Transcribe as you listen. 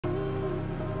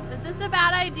Is this a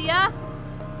bad idea?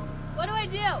 What do I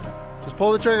do? Just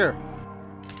pull the trigger.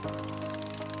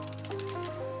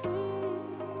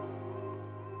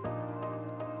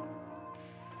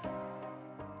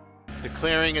 The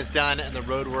clearing is done and the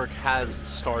road work has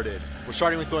started. We're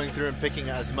starting with going through and picking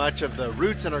as much of the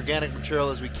roots and organic material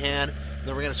as we can. And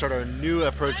then we're going to start our new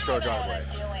approach to our driveway.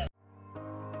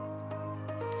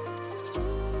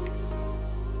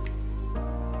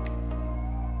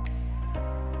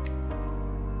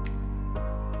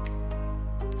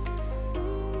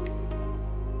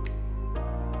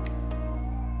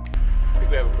 I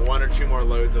think we have 1 or 2 more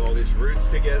loads of all these roots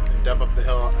to get and dump up the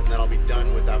hill, and then I'll be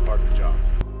done with that part of the job.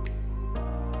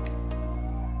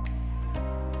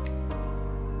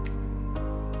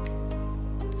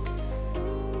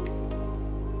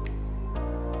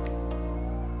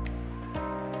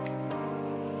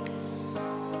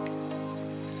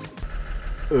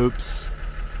 Oops.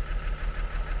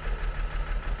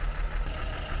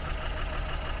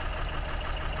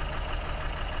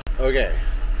 Okay.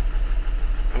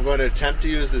 I'm going to attempt to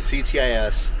use the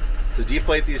CTIS to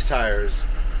deflate these tires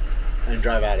and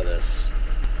drive out of this.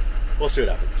 We'll see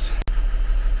what happens.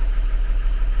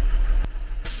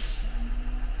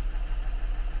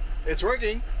 It's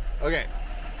working. Okay.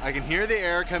 I can hear the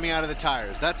air coming out of the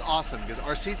tires. That's awesome because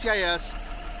our CTIS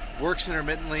works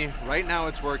intermittently. Right now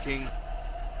it's working.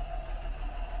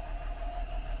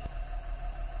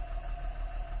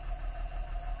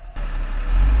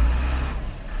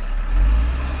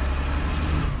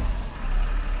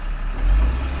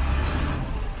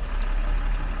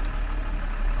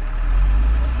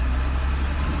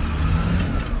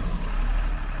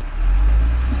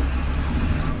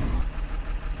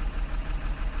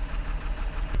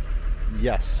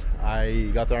 Yes,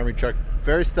 I got the army truck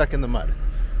very stuck in the mud.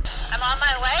 I'm on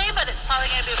my way, but it's probably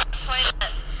going to be 20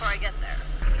 minutes before I get there.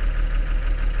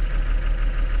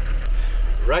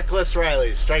 Reckless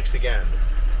Riley strikes again.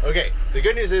 Okay, the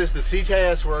good news is the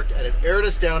CTIS worked and it aired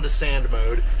us down to sand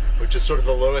mode, which is sort of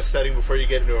the lowest setting before you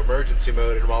get into emergency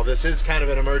mode. And while this is kind of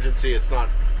an emergency, it's not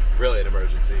really an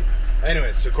emergency.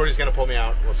 Anyways, so Courtney's gonna pull me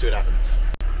out. We'll see what happens.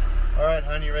 All right,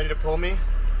 hon, you ready to pull me?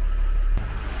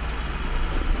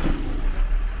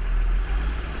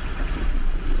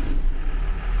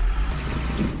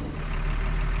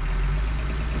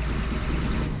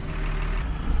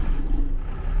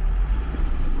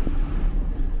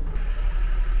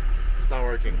 Not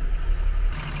working.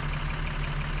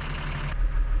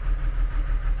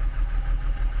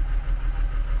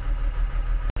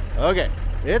 Okay,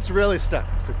 it's really stuck.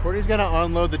 So Courtney's gonna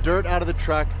unload the dirt out of the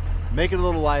truck, make it a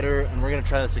little lighter, and we're gonna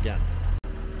try this again.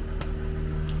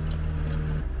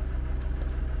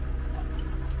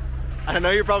 I know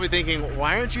you're probably thinking,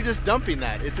 why aren't you just dumping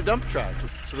that? It's a dump truck.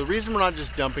 So the reason we're not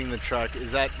just dumping the truck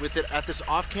is that with it at this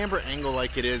off-camber angle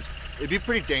like it is, it'd be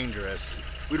pretty dangerous.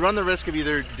 We'd run the risk of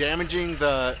either damaging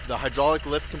the hydraulic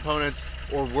lift components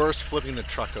or worse, flipping the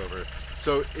truck over.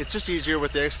 So it's just easier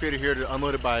with the excavator here to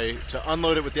unload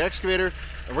it with the excavator,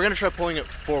 and we're gonna try pulling it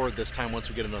forward this time once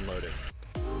we get it unloaded.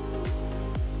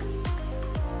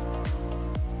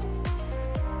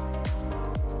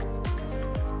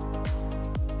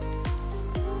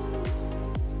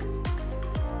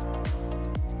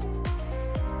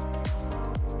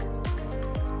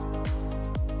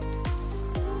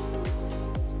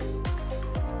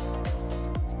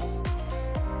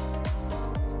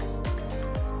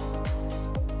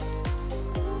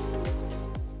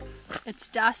 It's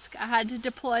dusk. I had to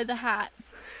deploy the hat.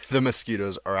 The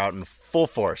mosquitoes are out in full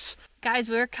force. Guys,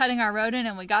 we were cutting our road in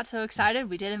and we got so excited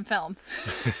we didn't film.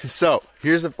 So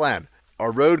here's the plan.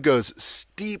 Our road goes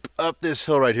steep up this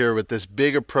hill right here with this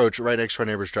big approach right next to our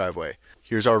neighbor's driveway.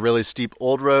 Here's our really steep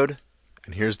old road,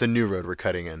 and here's the new road we're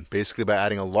cutting in. Basically by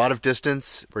adding a lot of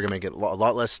distance, we're gonna make it a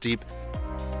lot less steep.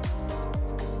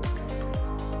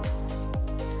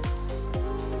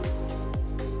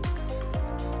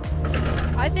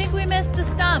 I think we missed a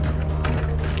stump.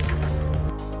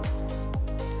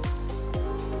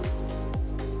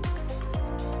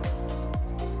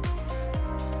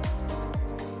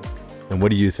 And what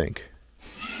do you think?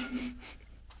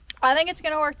 I think it's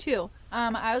gonna work too.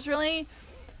 I was really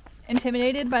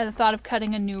intimidated by the thought of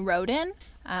cutting a new road in,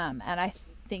 and I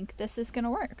think this is gonna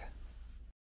work.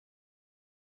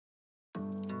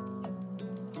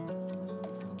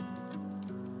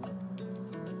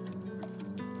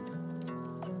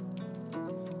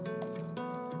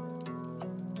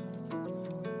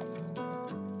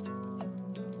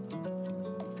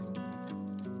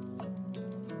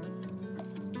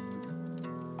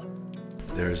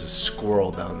 There's a squirrel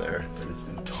down there that has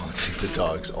been taunting the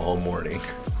dogs all morning.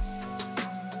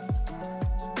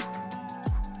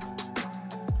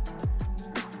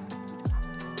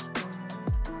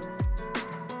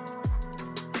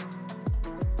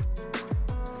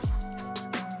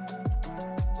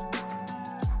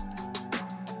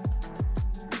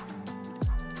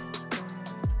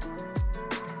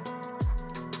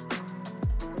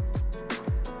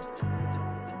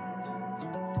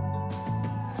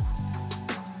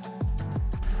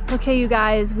 Okay, you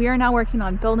guys, we are now working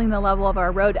on building the level of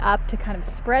our road up to kind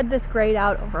of spread this grade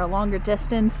out over a longer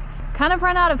distance. Kind of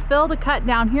run out of fill to cut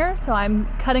down here, so I'm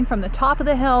cutting from the top of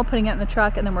the hill, putting it in the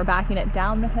truck, and then we're backing it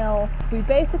down the hill. We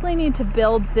basically need to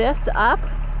build this up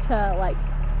to like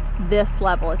this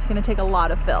level. It's gonna take a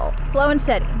lot of fill. Slow and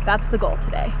steady, that's the goal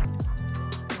today.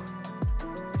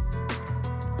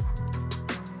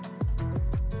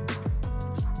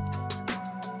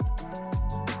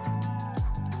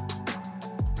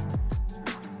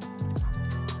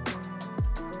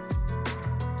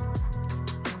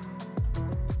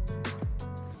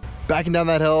 Backing down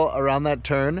that hill around that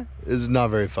turn is not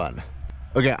very fun.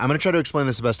 Okay, I'm gonna try to explain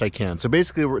this the best I can. So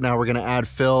basically now we're gonna add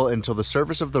fill until the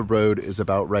surface of the road is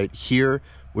about right here,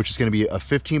 which is gonna be a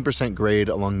 15% grade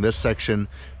along this section.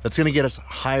 That's gonna get us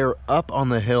higher up on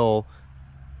the hill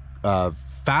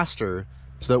faster,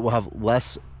 so that we'll have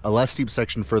a less steep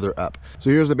section further up. So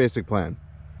here's the basic plan.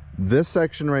 This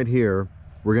section right here,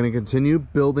 we're gonna continue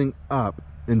building up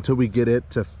until we get it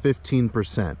to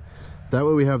 15%. That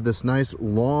way we have this nice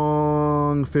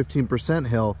long 15%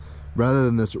 hill rather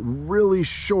than this really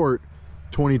short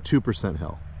 22%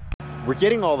 hill. We're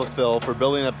getting all the fill for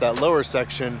building up that lower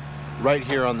section right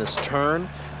here on this turn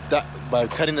by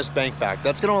cutting this bank back.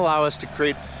 That's gonna allow us to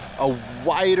create a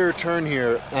wider turn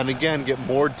here and again get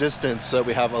more distance so that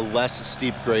we have a less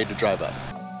steep grade to drive up.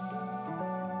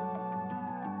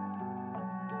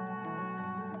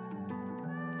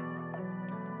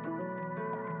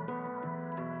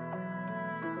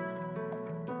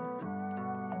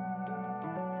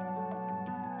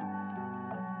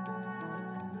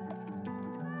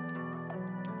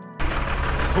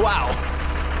 Wow,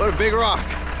 what a big rock.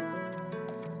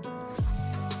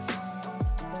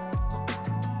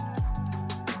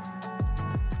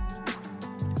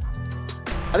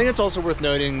 I think it's also worth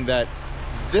noting that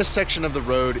this section of the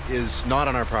road is not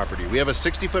on our property. We have a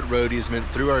 60-foot road easement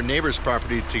through our neighbor's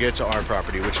property to get to our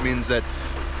property, which means that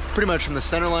pretty much from the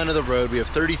center line of the road, we have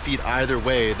 30 feet either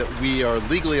way that we are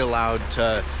legally allowed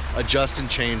to adjust and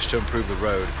change to improve the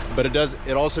road. But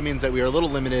it also means that we are a little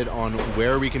limited on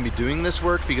where we can be doing this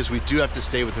work because we do have to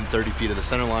stay within 30 feet of the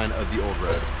center line of the old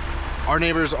road. Our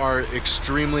neighbors are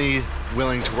extremely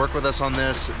willing to work with us on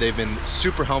this. They've been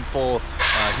super helpful.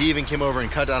 He even came over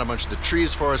and cut down a bunch of the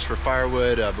trees for us for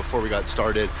firewood before we got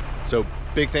started. So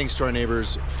big thanks to our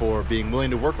neighbors for being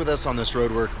willing to work with us on this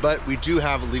road work, but we do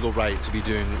have a legal right to be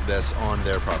doing this on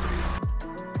their property.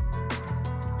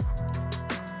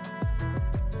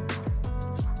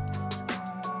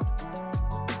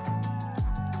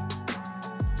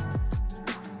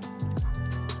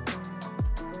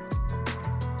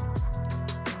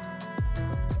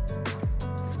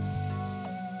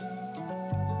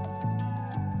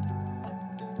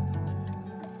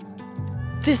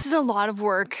 This is a lot of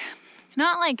work,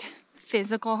 not like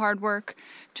physical hard work,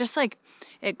 just like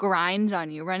it grinds on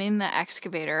you. Running the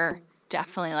excavator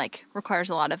definitely like requires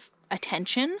a lot of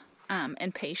attention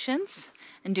and patience,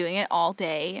 and doing it all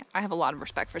day. I have a lot of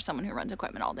respect for someone who runs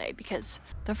equipment all day because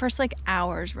the first like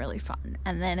hour is really fun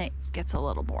and then it gets a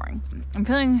little boring. I'm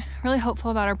feeling really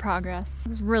hopeful about our progress. It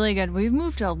was really good. We've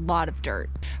moved a lot of dirt.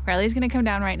 Riley's gonna come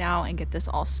down right now and get this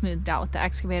all smoothed out with the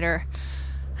excavator,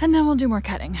 and then we'll do more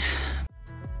cutting.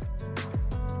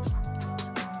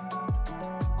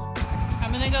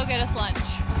 I'm gonna go get us lunch.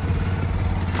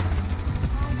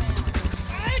 Oh man.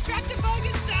 I dropped a bug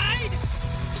inside!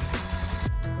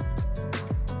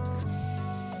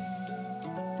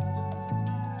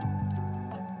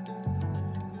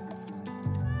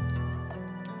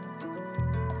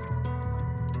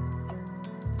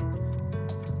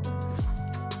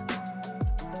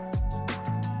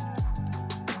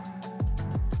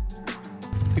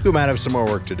 I think we might have some more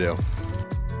work to do.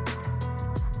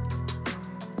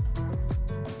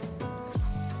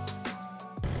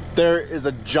 There is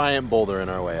a giant boulder in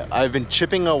our way. I've been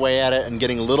chipping away at it and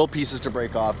getting little pieces to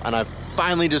break off, and I've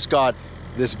finally just got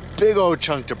this big old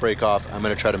chunk to break off. I'm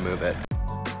gonna try to move it.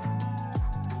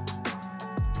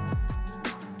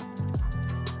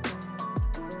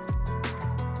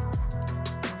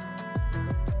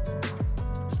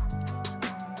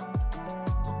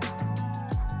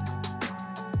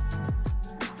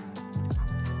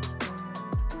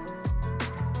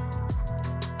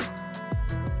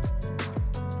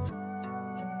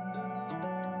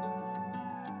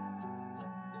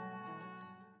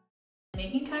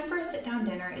 Making time for a sit-down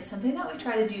dinner is something that we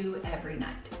try to do every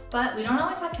night, but we don't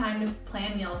always have time to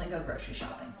plan meals and go grocery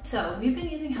shopping. So we've been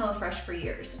using HelloFresh for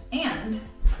years, and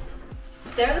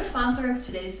they're the sponsor of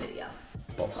today's video.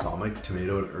 Balsamic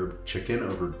tomato and herb chicken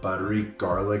over buttery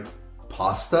garlic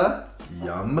pasta.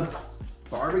 Yum.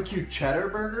 Barbecue cheddar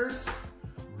burgers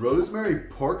Rosemary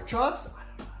pork chops? I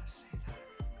don't know how to say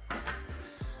that.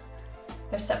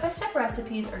 Their step-by-step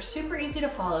recipes are super easy to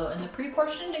follow, and the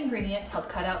pre-portioned ingredients help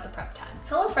cut out the prep time.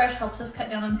 HelloFresh helps us cut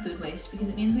down on food waste because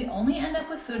it means we only end up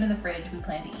with food in the fridge we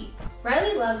plan to eat.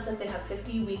 Riley loves that they have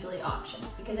 50 weekly options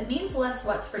because it means less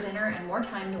what's for dinner and more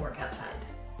time to work outside.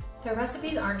 Their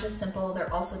recipes aren't just simple,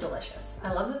 they're also delicious.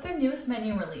 I love that their newest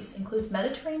menu release includes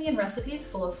Mediterranean recipes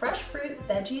full of fresh fruit,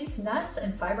 veggies, nuts,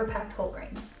 and fiber-packed whole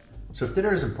grains. So if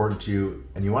dinner is important to you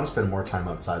and you want to spend more time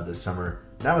outside this summer,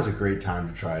 now is a great time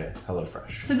to try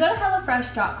HelloFresh. So go to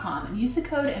HelloFresh.com and use the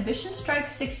code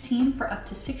AmbitionStrike16 for up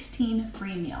to 16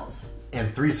 free meals.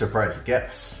 And 3 surprise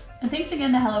gifts. And thanks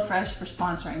again to HelloFresh for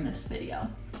sponsoring this video.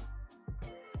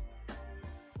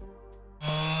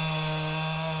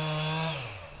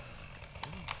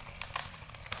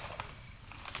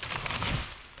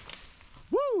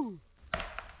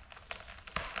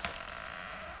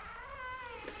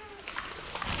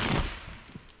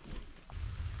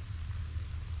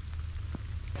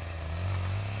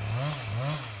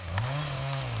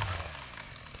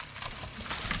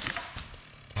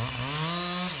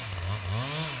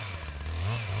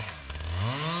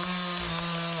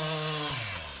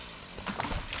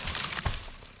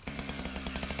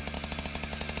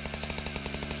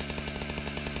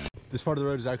 This part of the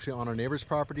road is actually on our neighbor's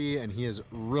property, and he is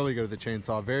really good at the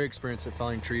chainsaw, very experienced at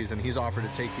felling trees, and he's offered to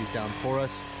take these down for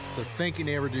us. So thank you,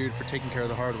 neighbor dude, for taking care of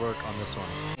the hard work on this one.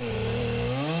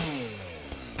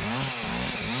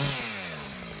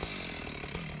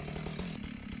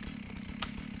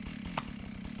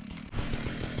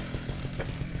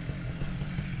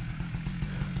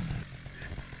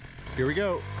 Here we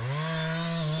go.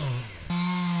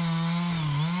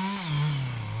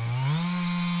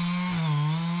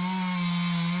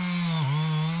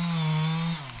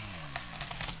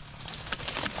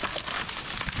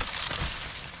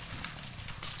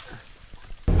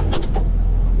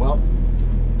 Well,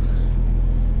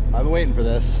 I've been waiting for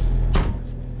this.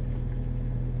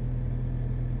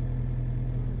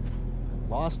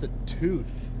 Lost a tooth.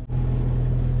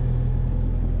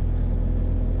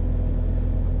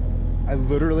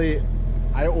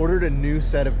 I ordered a new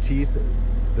set of teeth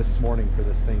this morning for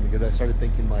this thing because I started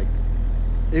thinking like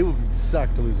it would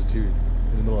suck to lose a tooth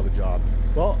in the middle of a job.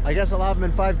 Well, I guess I'll have them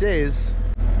in 5 days.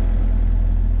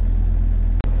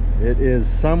 It is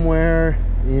somewhere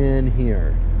in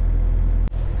here.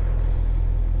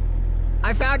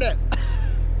 I found it!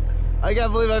 I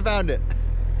can't believe I found it.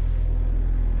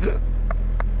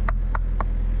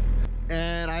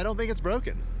 And I don't think it's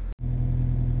broken.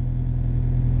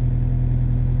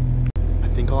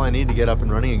 I think all I need to get up and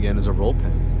running again is a roll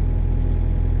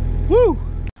pin. Woo!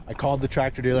 I called the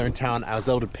tractor dealer in town. I was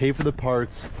able to pay for the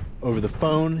parts over the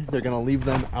phone. They're gonna leave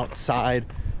them outside,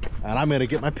 and I'm gonna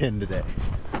get my pin today.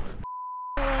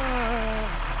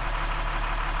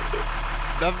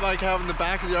 Nothing like having the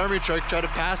back of the army truck try to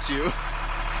pass you.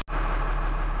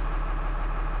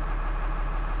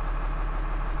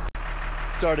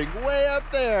 Starting way up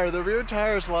there, the rear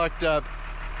tire's locked up,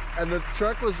 and the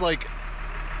truck was like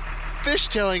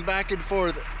fishtailing back and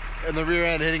forth, and the rear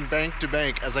end hitting bank to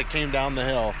bank as I came down the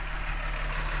hill.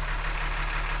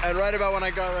 And right about when I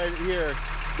got right here,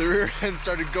 the rear end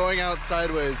started going out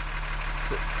sideways.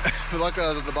 But luckily I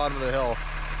was at the bottom of the hill,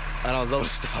 and I was able to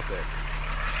stop it.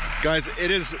 Guys,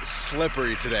 it is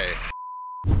slippery today.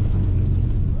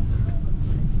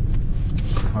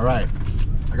 All right,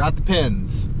 I got the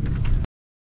pins.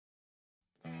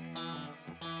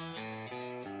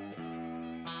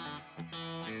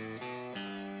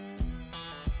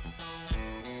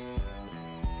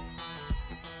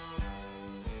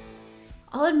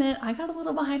 I'll admit, I got a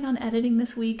little behind on editing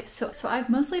this week, so I've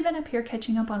mostly been up here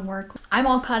catching up on work. I'm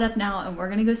all caught up now, and we're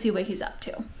gonna go see what he's up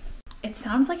to. It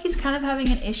sounds like he's kind of having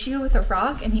an issue with a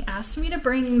rock, and he asked me to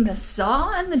bring the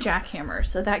saw and the jackhammer,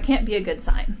 so that can't be a good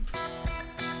sign.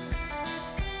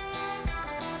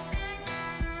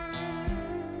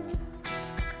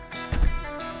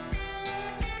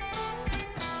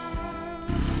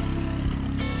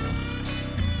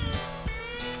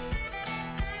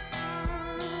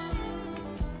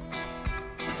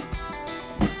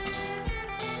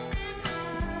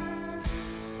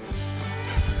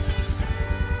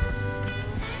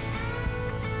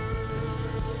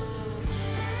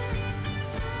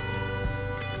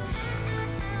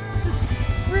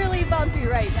 Bumpy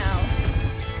right now.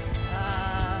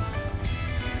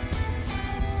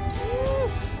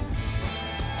 Woo.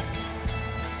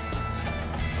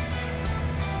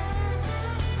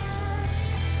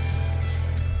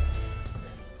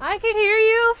 I could hear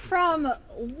you from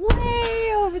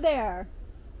way over there.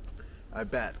 I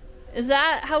bet. Is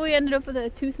that how we ended up with a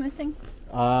tooth missing?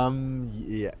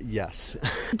 Yes.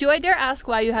 Do I dare ask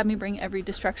why you have me bring every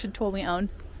destruction tool we own?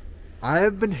 I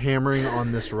have been hammering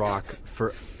on this rock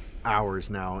for hours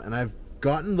now, and I've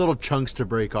gotten little chunks to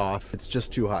break off. It's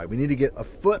just too high. We need to get a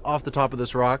foot off the top of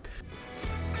this rock.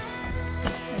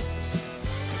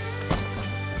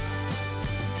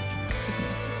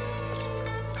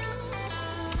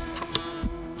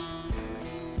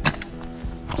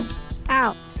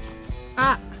 Ow.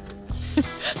 Ah.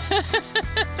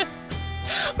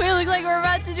 We look like we're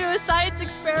about to do a science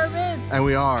experiment. And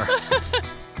we are.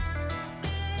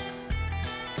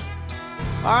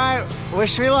 All right,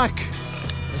 wish me luck.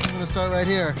 I guess I'm gonna start right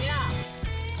here. Yeah.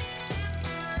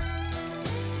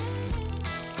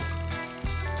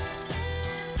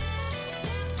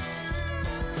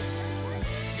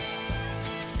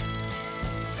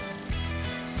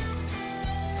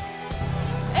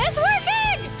 It's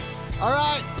working! All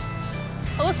right.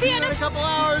 We'll see you in a couple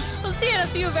hours. We'll see you in a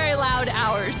few very loud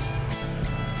hours.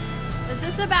 Is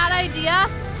this a bad idea?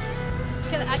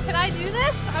 Can I do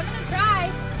this? I'm gonna try.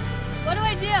 What do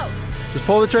I do? Just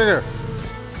pull the trigger.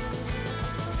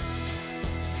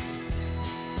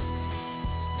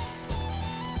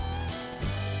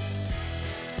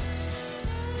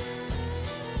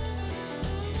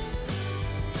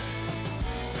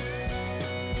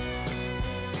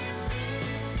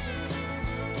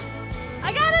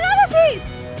 I got another piece!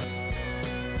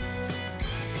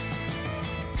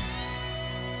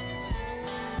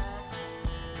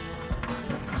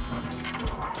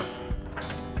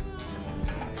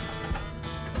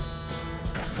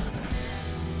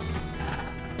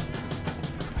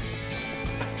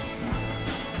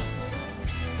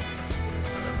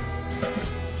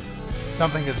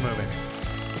 Something is moving.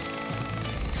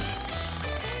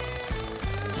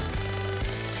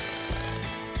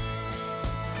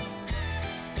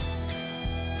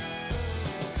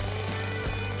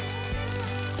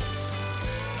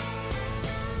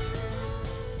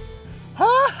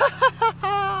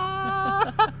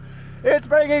 It's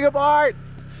breaking apart!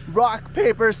 Rock,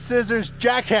 paper, scissors,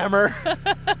 jackhammer.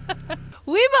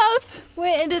 We both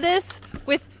went into this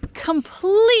with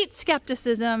complete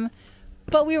skepticism,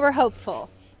 but we were hopeful.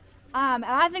 And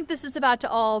I think this is about to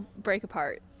all break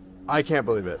apart. I can't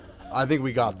believe it. I think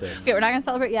we got this. Okay, we're not gonna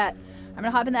celebrate yet. I'm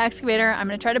gonna hop in the excavator. I'm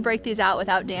gonna try to break these out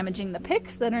without damaging the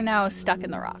picks that are now stuck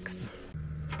in the rocks.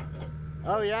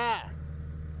 Oh yeah.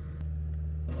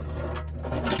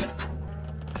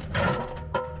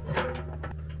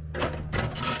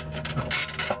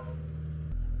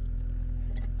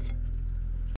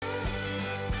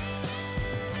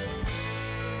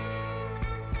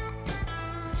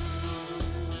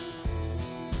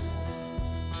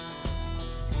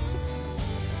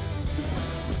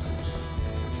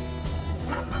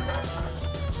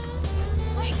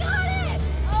 We got it!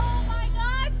 Oh my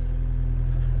gosh!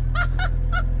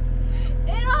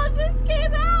 It all just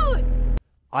came out!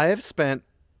 I have spent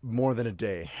more than a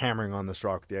day hammering on this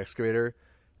rock with the excavator,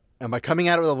 and by coming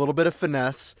at it with a little bit of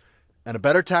finesse and a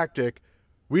better tactic,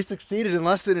 we succeeded in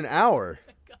less than an hour.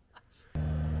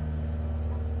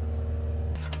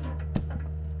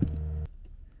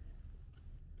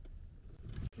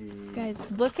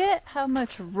 Guys, look at how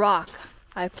much rock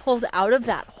I pulled out of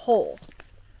that hole.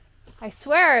 I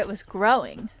swear it was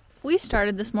growing. We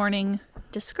started this morning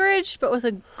discouraged, but with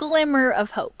a glimmer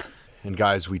of hope. And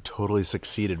guys, we totally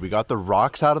succeeded. We got the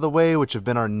rocks out of the way, which have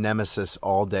been our nemesis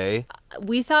all day.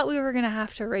 We thought we were gonna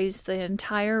have to raise the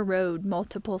entire road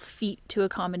multiple feet to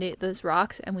accommodate those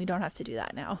rocks, and we don't have to do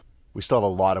that now. We still have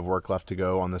a lot of work left to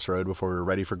go on this road before we're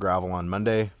ready for gravel on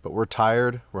Monday, but we're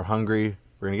tired, we're hungry,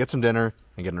 we're gonna get some dinner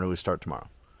and get an early start tomorrow.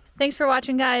 Thanks for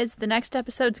watching, guys. The next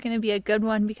episode's gonna be a good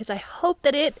one because I hope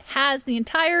that it has the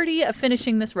entirety of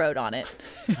finishing this road on it.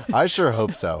 I sure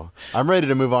hope so. I'm ready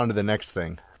to move on to the next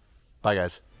thing. Bye,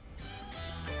 guys.